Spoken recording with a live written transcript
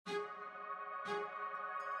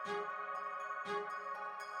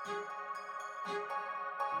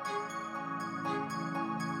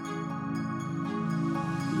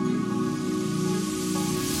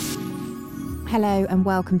Hello and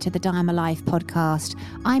welcome to the Dharma Life podcast.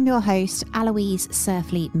 I'm your host, Aloise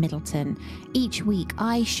Surfleet Middleton. Each week,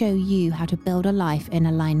 I show you how to build a life in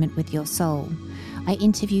alignment with your soul. I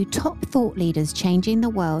interview top thought leaders changing the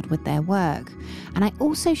world with their work. And I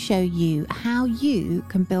also show you how you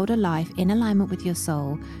can build a life in alignment with your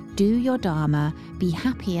soul, do your Dharma, be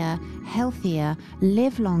happier, healthier,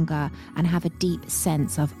 live longer, and have a deep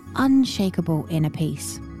sense of unshakable inner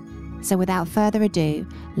peace. So without further ado,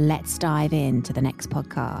 let's dive into the next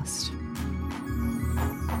podcast.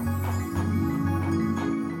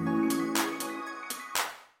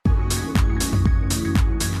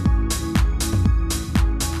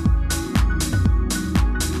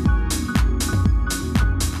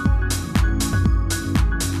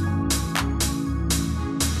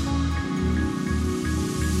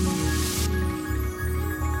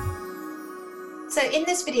 So in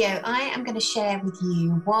this video, I am going to share with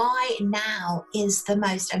you why now is the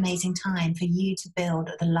most amazing time for you to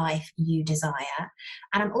build the life you desire.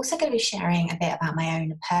 And I'm also going to be sharing a bit about my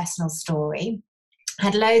own personal story. I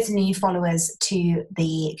had loads of new followers to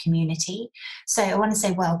the community. So I want to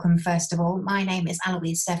say welcome, first of all. My name is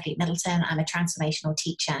Aloise Surfleet Middleton. I'm a transformational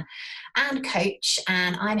teacher and coach,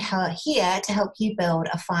 and I'm here to help you build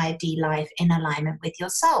a 5D life in alignment with your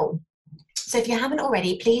soul. So if you haven't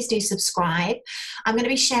already, please do subscribe. I'm going to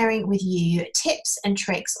be sharing with you tips and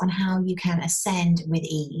tricks on how you can ascend with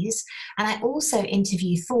ease. And I also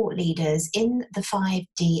interview thought leaders in the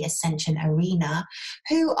 5D ascension arena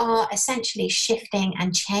who are essentially shifting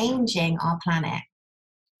and changing our planet.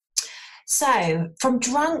 So from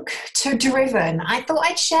drunk to driven, I thought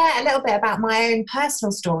I'd share a little bit about my own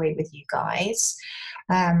personal story with you guys.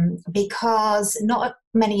 Because not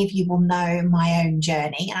many of you will know my own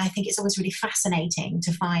journey, and I think it's always really fascinating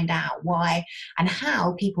to find out why and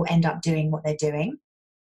how people end up doing what they're doing.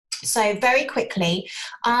 So very quickly,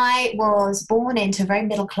 I was born into a very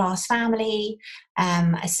middle-class family.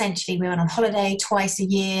 Essentially, we went on holiday twice a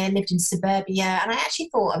year, lived in suburbia, and I actually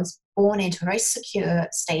thought I was born into a very secure,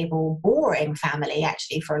 stable, boring family,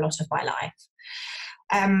 actually, for a lot of my life.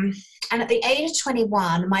 And at the age of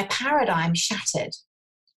 21, my paradigm shattered.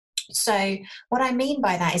 So what I mean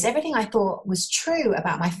by that is everything I thought was true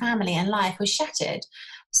about my family and life was shattered.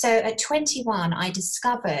 So at 21, I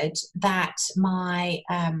discovered that my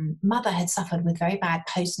mother had suffered with very bad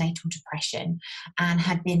postnatal depression and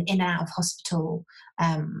had been in and out of hospital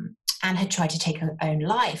and had tried to take her own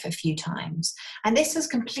life a few times. And this was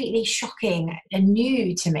completely shocking and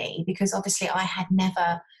new to me because obviously I had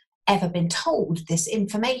never, ever been told this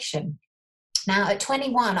information. Now, at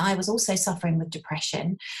 21, I was also suffering with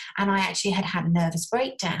depression, and I actually had a nervous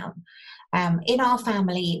breakdown. In our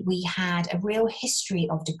family, we had a real history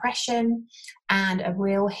of depression and a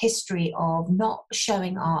real history of not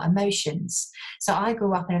showing our emotions. So I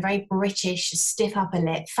grew up in a very British, stiff upper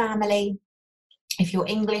lip family. If you're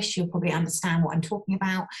English, you'll probably understand what I'm talking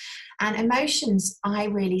about. And emotions I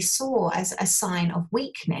really saw as a sign of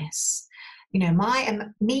weakness. You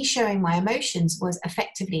know, me showing my emotions was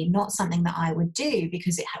effectively not something that I would do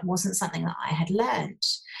because it wasn't something that I had learned.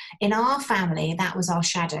 In our family, that was our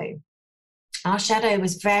shadow. Our shadow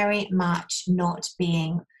was very much not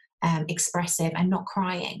being expressive and not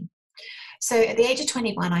crying. So at the age of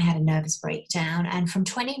 21, I had a nervous breakdown. And from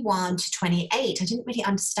 21 to 28, I didn't really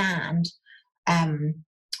understand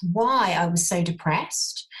why I was so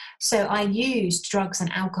depressed. So I used drugs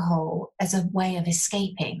and alcohol as a way of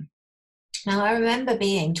escaping. Now, I remember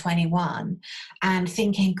being 21 and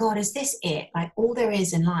thinking, God, is this it? Like, all there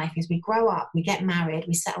is in life is we grow up, we get married,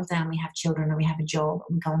 we settle down, we have children, and we have a job,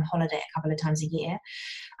 and we go on holiday a couple of times a year.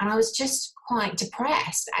 And I was just quite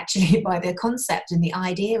depressed, actually, by the concept and the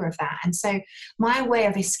idea of that. And so my way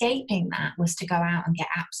of escaping that was to go out and get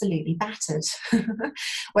absolutely battered,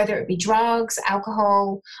 whether it be drugs,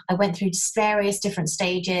 alcohol. I went through various different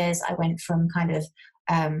stages. I went from kind of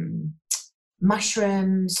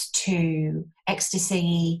mushrooms to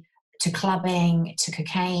ecstasy to clubbing to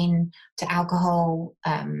cocaine to alcohol,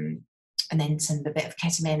 and then a bit of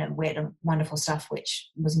ketamine and weird and wonderful stuff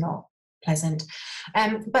which was not pleasant,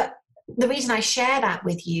 but the reason I share that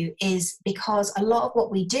with you is because a lot of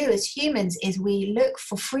what we do as humans is we look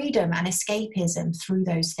for freedom and escapism through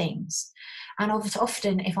those things. And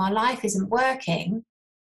often if our life isn't working,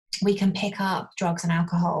 we can pick up drugs and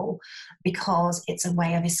alcohol because it's a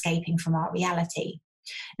way of escaping from our reality.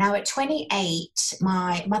 Now, at 28,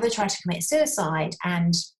 my mother tried to commit suicide,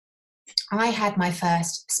 and I had my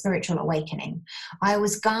first spiritual awakening. I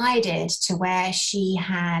was guided to where she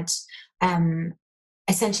had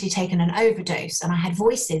essentially taken an overdose, and I had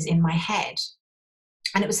voices in my head.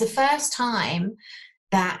 And it was the first time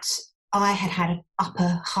that I had an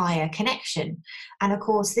upper, higher connection. And of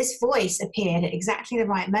course, this voice appeared at exactly the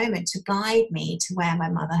right moment to guide me to where my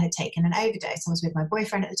mother had taken an overdose. I was with my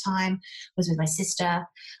boyfriend at the time, was with my sister,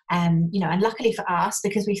 and luckily for us,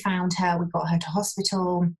 because we found her, we got her to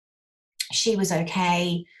hospital. She was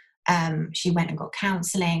okay. She went and got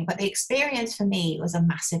counseling, but the experience for me was a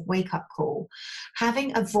massive wake-up call.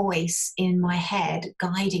 Having a voice in my head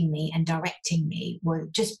guiding me and directing me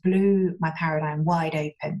just blew my paradigm wide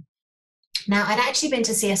open. Now, I'd actually been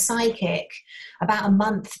to see a psychic about a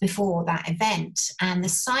month before that event, and the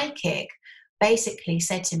psychic basically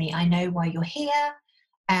said to me, I know why you're here.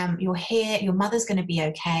 You're here, your mother's going to be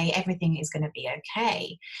okay, everything is going to be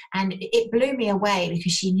okay. And it blew me away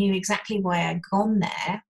because she knew exactly why I'd gone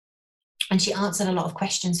there. And she answered a lot of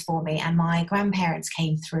questions for me, and my grandparents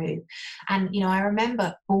came through. And, I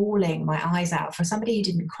remember bawling my eyes out. For somebody who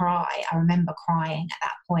didn't cry, I remember crying at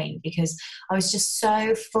that point because I was just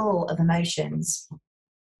so full of emotions.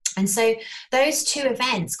 And so those two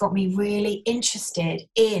events got me really interested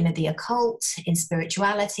in the occult, in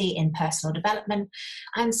spirituality, in personal development.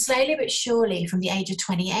 And slowly but surely, from the age of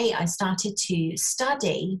 28, I started to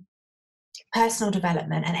study personal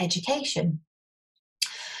development and education.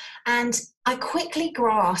 And I quickly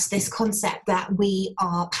grasped this concept that we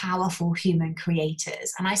are powerful human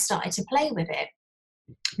creators, and I started to play with it.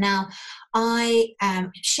 Now, I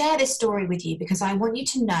share this story with you because I want you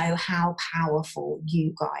to know how powerful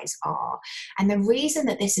you guys are. And the reason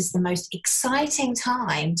that this is the most exciting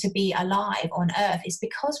time to be alive on Earth is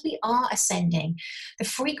because we are ascending. The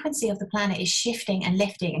frequency of the planet is shifting and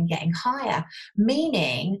lifting and getting higher,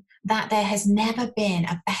 meaning that there has never been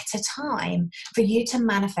a better time for you to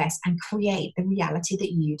manifest and create the reality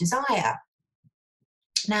that you desire.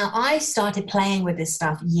 Now, I started playing with this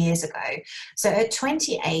stuff years ago. So at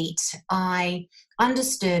 28, I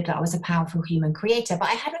understood that I was a powerful human creator, but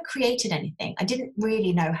I hadn't created anything. I didn't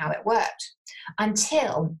really know how it worked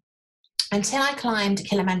until I climbed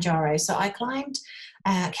Kilimanjaro. So I climbed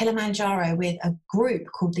Kilimanjaro with a group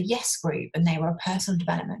called the Yes Group, and they were a personal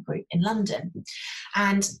development group in London.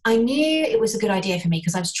 And I knew it was a good idea for me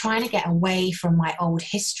because I was trying to get away from my old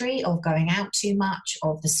history of going out too much,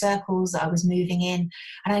 of the circles that I was moving in.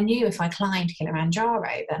 And I knew if I climbed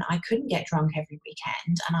Kilimanjaro, then I couldn't get drunk every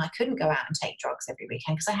weekend, and I couldn't go out and take drugs every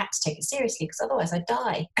weekend because I had to take it seriously because otherwise I'd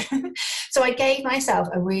die. So I gave myself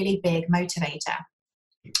a really big motivator.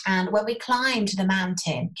 And when we climbed the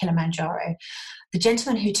mountain, Kilimanjaro, the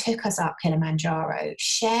gentleman who took us up Kilimanjaro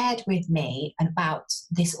shared with me about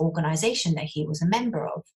this organization that he was a member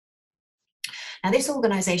of. Now, this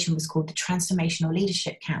organization was called the Transformational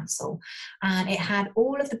Leadership Council, and it had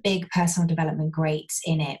all of the big personal development greats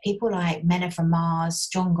in it. People like Men Are From Mars,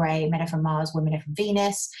 John Gray, Men Are From Mars, Women Are From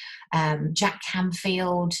Venus, Jack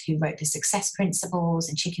Canfield, who wrote The Success Principles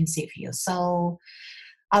and Chicken Soup for Your Soul.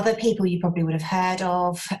 Other people you probably would have heard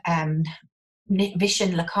of,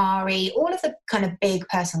 Vishen Lakhiani, all of the kind of big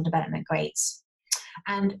personal development greats.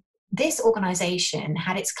 And this organization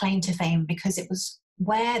had its claim to fame because it was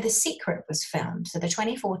where The Secret was filmed. So the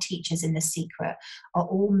 24 teachers in The Secret are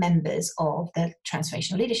all members of the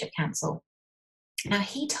Transformational Leadership Council. Now,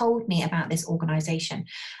 he told me about this organization,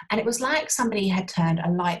 and it was like somebody had turned a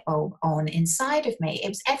light bulb on inside of me. It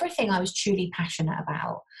was everything I was truly passionate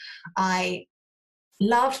about. I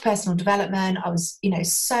loved personal development. I was,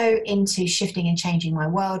 so into shifting and changing my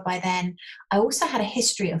world by then. I also had a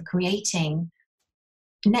history of creating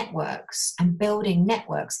networks and building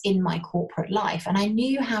networks in my corporate life. And I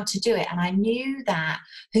knew how to do it. And I knew that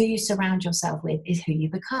who you surround yourself with is who you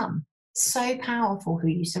become. So powerful who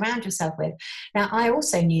you surround yourself with. Now, I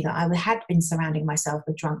also knew that I had been surrounding myself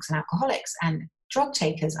with drunks and alcoholics and drug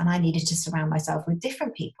takers, and I needed to surround myself with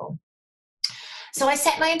different people. So I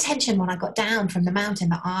set my intention when I got down from the mountain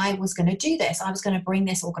that I was going to do this. I was going to bring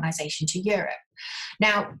this organization to Europe.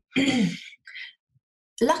 Now,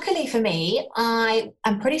 luckily for me, I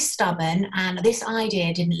am pretty stubborn, and this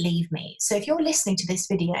idea didn't leave me. So if you're listening to this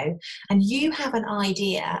video and you have an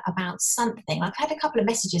idea about something, like I've had a couple of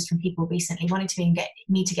messages from people recently wanting to get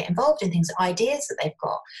me to get involved in things, ideas that they've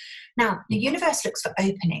got. Now, the universe looks for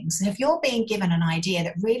openings. And if you're being given an idea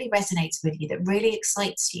that really resonates with you, that really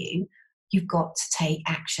excites you, you've got to take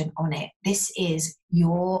action on it. This is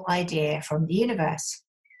your idea from the universe.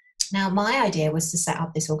 Now, my idea was to set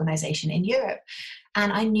up this organization in Europe,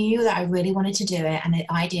 and I knew that I really wanted to do it, and the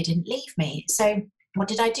idea didn't leave me. So what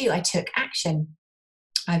did I do? I took action.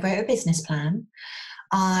 I wrote a business plan.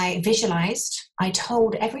 I visualized, I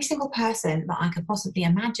told every single person that I could possibly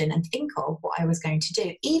imagine and think of what I was going to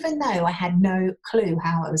do, even though I had no clue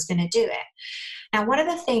how I was going to do it. Now, one of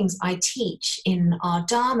the things I teach in our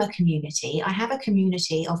Dharma community, I have a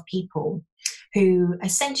community of people who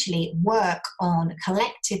essentially work on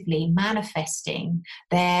collectively manifesting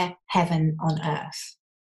their heaven on earth.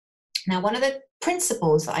 Now, one of the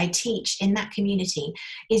principles that I teach in that community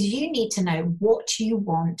is you need to know what you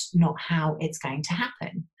want, not how it's going to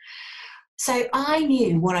happen. So I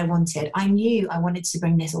knew what I wanted. I knew I wanted to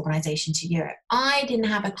bring this organization to Europe. I didn't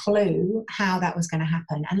have a clue how that was going to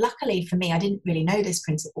happen. And luckily for me, I didn't really know this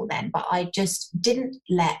principle then, but I just didn't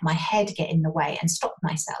let my head get in the way and stop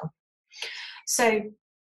myself. So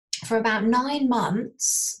for about 9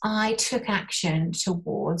 months, I took action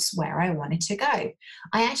towards where I wanted to go.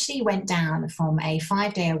 I actually went down from a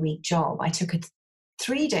 5-day-a-week job. I took a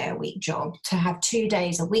 3-day-a-week job to have 2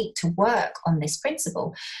 days a week to work on this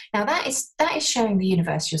principle. Now that is showing the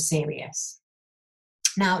universe you're serious.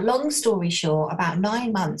 Now, long story short, about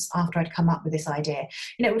 9 months after I'd come up with this idea,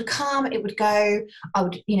 it would come, it would go, I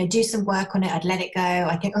would, do some work on it, I'd let it go,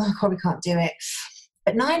 I'd think, oh, I probably can't do it.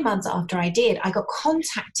 But 9 months after I did, I got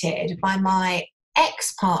contacted by my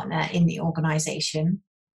ex-partner in the organization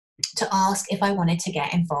to ask if I wanted to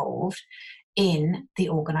get involved in the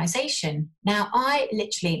organization. Now, I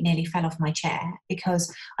literally nearly fell off my chair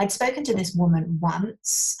because I'd spoken to this woman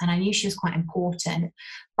once and I knew she was quite important,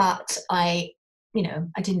 but I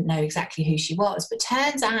didn't know exactly who she was. But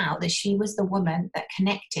turns out that she was the woman that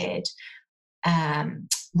connected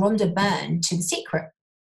Rhonda Byrne to The Secret.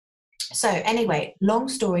 So anyway, long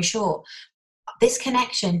story short, this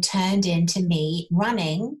connection turned into me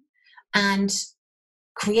running and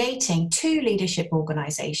creating 2 leadership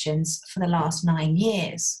organizations for the last 9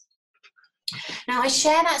 years. Now, I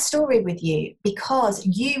share that story with you because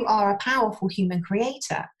you are a powerful human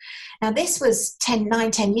creator. Now, this was 10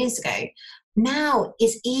 years ago. Now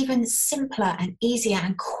it's even simpler and easier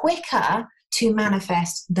and quicker to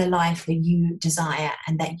manifest the life that you desire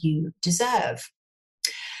and that you deserve.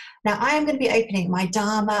 Now, I am going to be opening my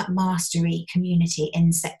Dharma Mastery community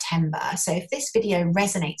in September. So if this video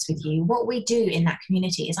resonates with you, what we do in that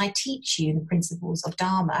community is I teach you the principles of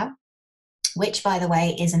Dharma, which, by the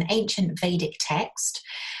way, is an ancient Vedic text.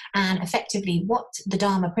 And effectively, what the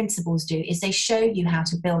Dharma principles do is they show you how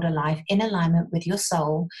to build a life in alignment with your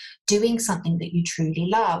soul, doing something that you truly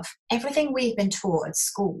love. Everything we've been taught at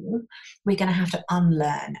school, we're going to have to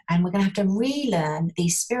unlearn, and we're going to have to relearn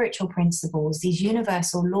these spiritual principles, these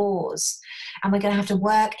universal laws, and we're going to have to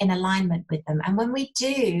work in alignment with them. And when we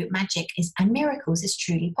do, magic and miracles is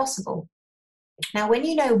truly possible. Now, when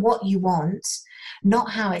you know what you want, not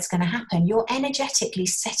how it's going to happen, you're energetically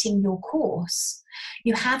setting your course.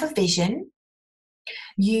 You have a vision,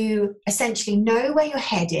 you essentially know where you're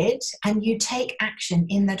headed, and you take action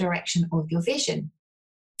in the direction of your vision.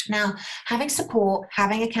 Now, having support,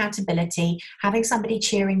 having accountability, having somebody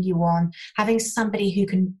cheering you on, having somebody who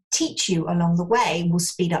can teach you along the way will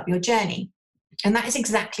speed up your journey. And that is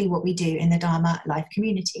exactly what we do in the Dharma Life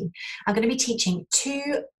community. I'm going to be teaching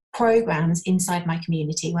 2 programs inside my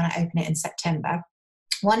community when I open it in September.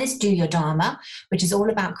 One is Do Your Dharma, which is all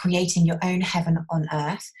about creating your own heaven on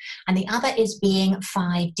earth. And the other is Being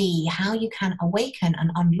 5D, how you can awaken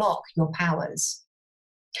and unlock your powers.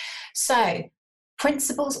 So,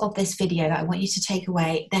 principles of this video that I want you to take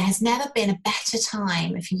away: there has never been a better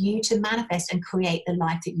time for you to manifest and create the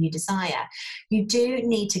life that you desire. You do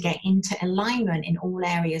need to get into alignment in all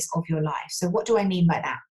areas of your life. So what do I mean by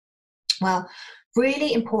that? Well,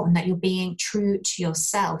 really important that you're being true to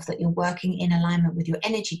yourself, that you're working in alignment with your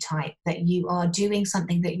energy type, that you are doing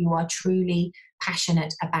something that you are truly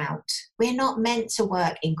passionate about. We're not meant to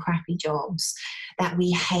work in crappy jobs that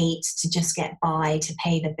we hate to just get by, to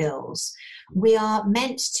pay the bills. We are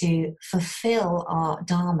meant to fulfill our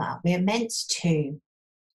Dharma. We are meant to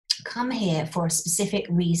come here for a specific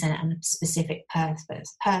reason and a specific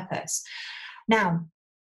purpose. Now,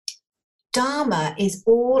 Dharma is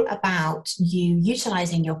all about you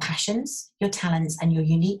utilizing your passions, your talents, and your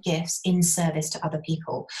unique gifts in service to other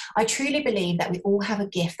people. I truly believe that we all have a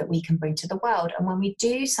gift that we can bring to the world. And when we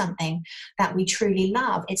do something that we truly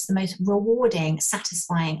love, it's the most rewarding,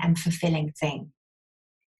 satisfying, and fulfilling thing.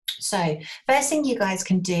 So first thing you guys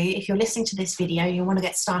can do, if you're listening to this video, you want to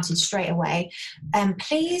get started straight away,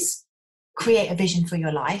 please create a vision for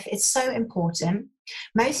your life. It's so important.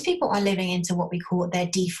 Most people are living into what we call their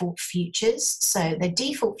default futures. So the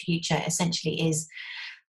default future essentially is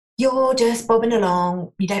you're just bobbing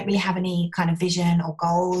along. You don't really have any kind of vision or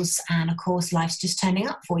goals. And of course, life's just turning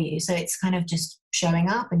up for you. So it's kind of just showing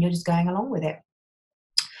up and you're just going along with it.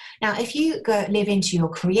 Now, if you go live into your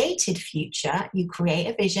created future, you create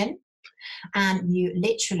a vision and you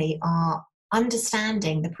literally are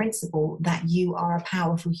understanding the principle that you are a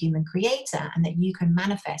powerful human creator and that you can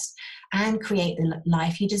manifest and create the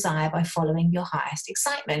life you desire by following your highest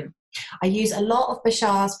excitement. I use a lot of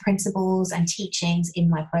Bashar's principles and teachings in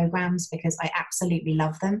my programs because I absolutely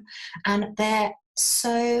love them. And they're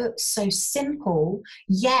so simple,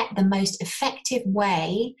 yet the most effective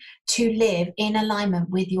way to live in alignment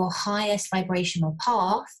with your highest vibrational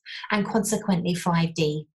path and consequently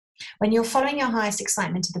 5D. When you're following your highest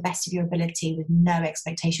excitement to the best of your ability with no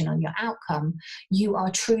expectation on your outcome, you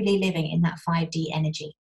are truly living in that 5D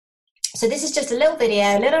energy. So this is just a little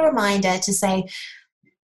video, a little reminder to say,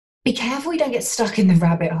 be careful you don't get stuck in the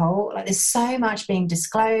rabbit hole. Like, there's so much being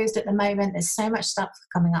disclosed at the moment. There's so much stuff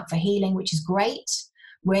coming up for healing, which is great.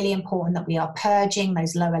 Really important that we are purging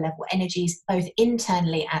those lower level energies, both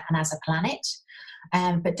internally and as a planet.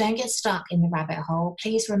 But don't get stuck in the rabbit hole.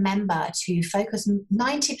 Please remember to focus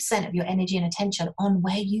 90% of your energy and attention on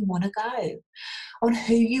where you want to go, on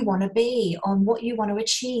who you want to be, on what you want to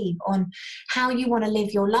achieve, on how you want to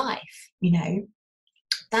live your life. You know,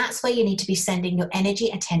 that's where you need to be sending your energy,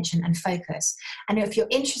 attention, and focus. And if you're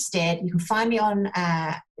interested, you can find me on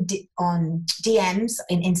DMs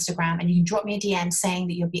in Instagram, and you can drop me a DM saying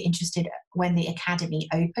that you'll be interested when the academy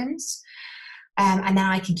opens. And then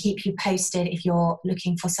I can keep you posted if you're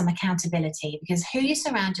looking for some accountability, because who you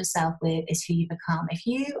surround yourself with is who you become. If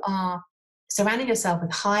you are surrounding yourself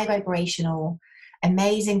with high vibrational,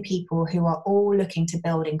 amazing people who are all looking to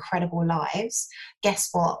build incredible lives, guess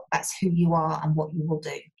what? That's who you are and what you will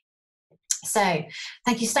do. So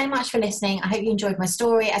thank you so much for listening. I hope you enjoyed my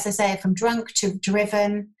story. As I say, from drunk to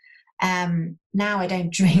driven. Now I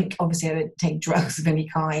don't drink, obviously I don't take drugs of any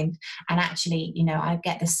kind, and actually, you know, I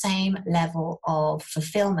get the same level of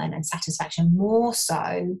fulfillment and satisfaction, more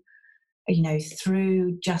so, you know,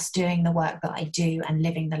 through just doing the work that I do and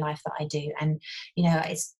living the life that I do. And, you know,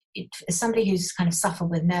 as somebody who's kind of suffered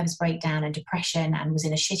with nervous breakdown and depression and was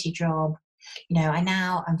in a shitty job, you know,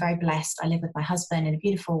 I'm very blessed. I live with my husband in a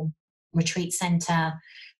beautiful retreat center.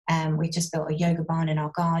 We just built a yoga barn in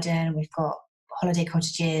our garden. We've got holiday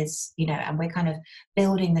cottages, you know, and we're kind of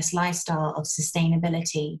building this lifestyle of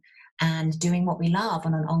sustainability and doing what we love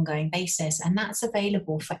on an ongoing basis. And that's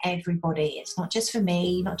available for everybody. It's not just for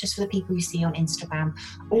me, not just for the people you see on Instagram.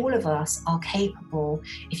 All of us are capable.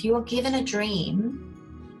 If you are given a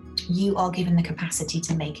dream, you are given the capacity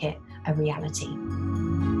to make it a reality.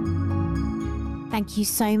 Thank you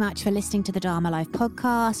so much for listening to the Dharma Life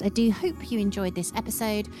podcast. I do hope you enjoyed this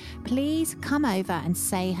episode. Please come over and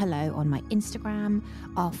say hello on my Instagram,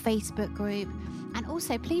 our Facebook group, and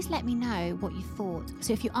also please let me know what you thought.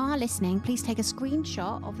 So if you are listening, please take a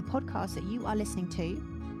screenshot of the podcast that you are listening to.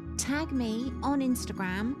 Tag me on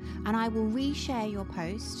Instagram and I will reshare your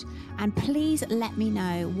post, and please let me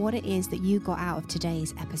know what it is that you got out of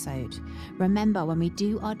today's episode. Remember, when we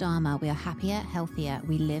do our Dharma, we are happier, healthier,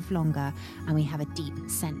 we live longer, and we have a deep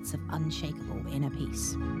sense of unshakable inner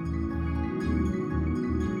peace.